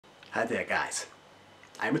Hi there guys,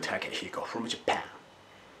 I'm Takehiko from Japan.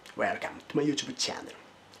 Welcome to my YouTube channel,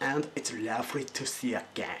 and it's lovely to see you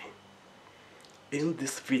again. In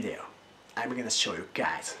this video, I'm gonna show you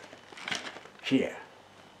guys here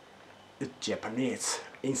the Japanese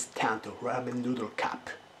instant ramen noodle cup,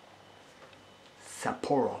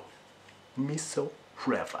 Sapporo Miso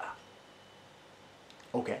flavor.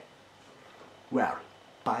 Okay? Well,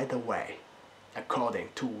 by the way, according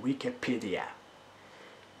to Wikipedia,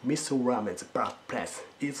 Miso ramen's birthplace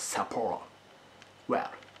is Sapporo. Well,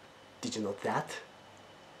 did you know that?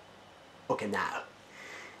 Okay, now,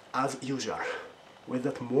 as usual,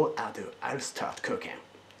 without more ado, I'll start cooking.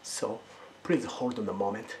 So, please hold on a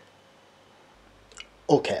moment.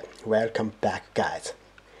 Okay, welcome back guys.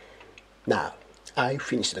 Now, I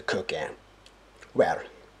finished the cooking. Well,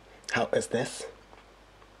 how is this?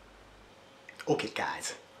 Okay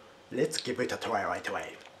guys, let's give it a try right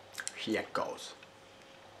away. Here goes.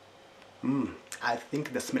 I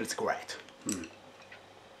think the smell is great.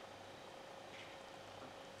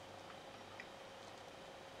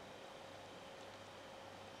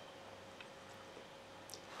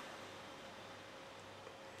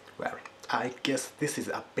 Well, I guess this is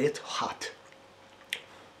a bit hot.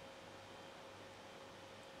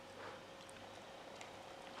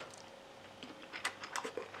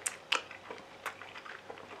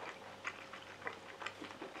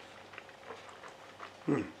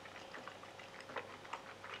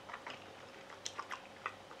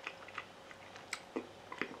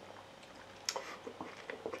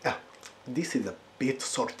 This is a bit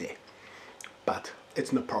salty, but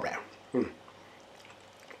it's no problem.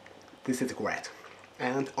 This is great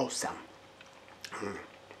and awesome.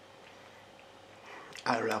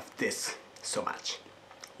 I love this so much.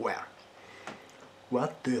 Well,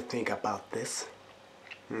 what do you think about this?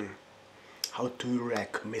 How do you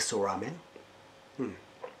like miso ramen?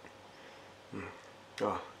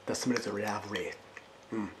 Oh, the smell is lovely.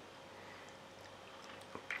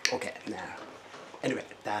 Okay, now, anyway,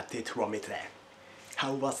 that's it from me today.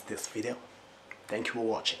 How was this video? Thank you for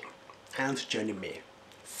watching and joining me.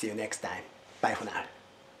 See you next time. Bye for now.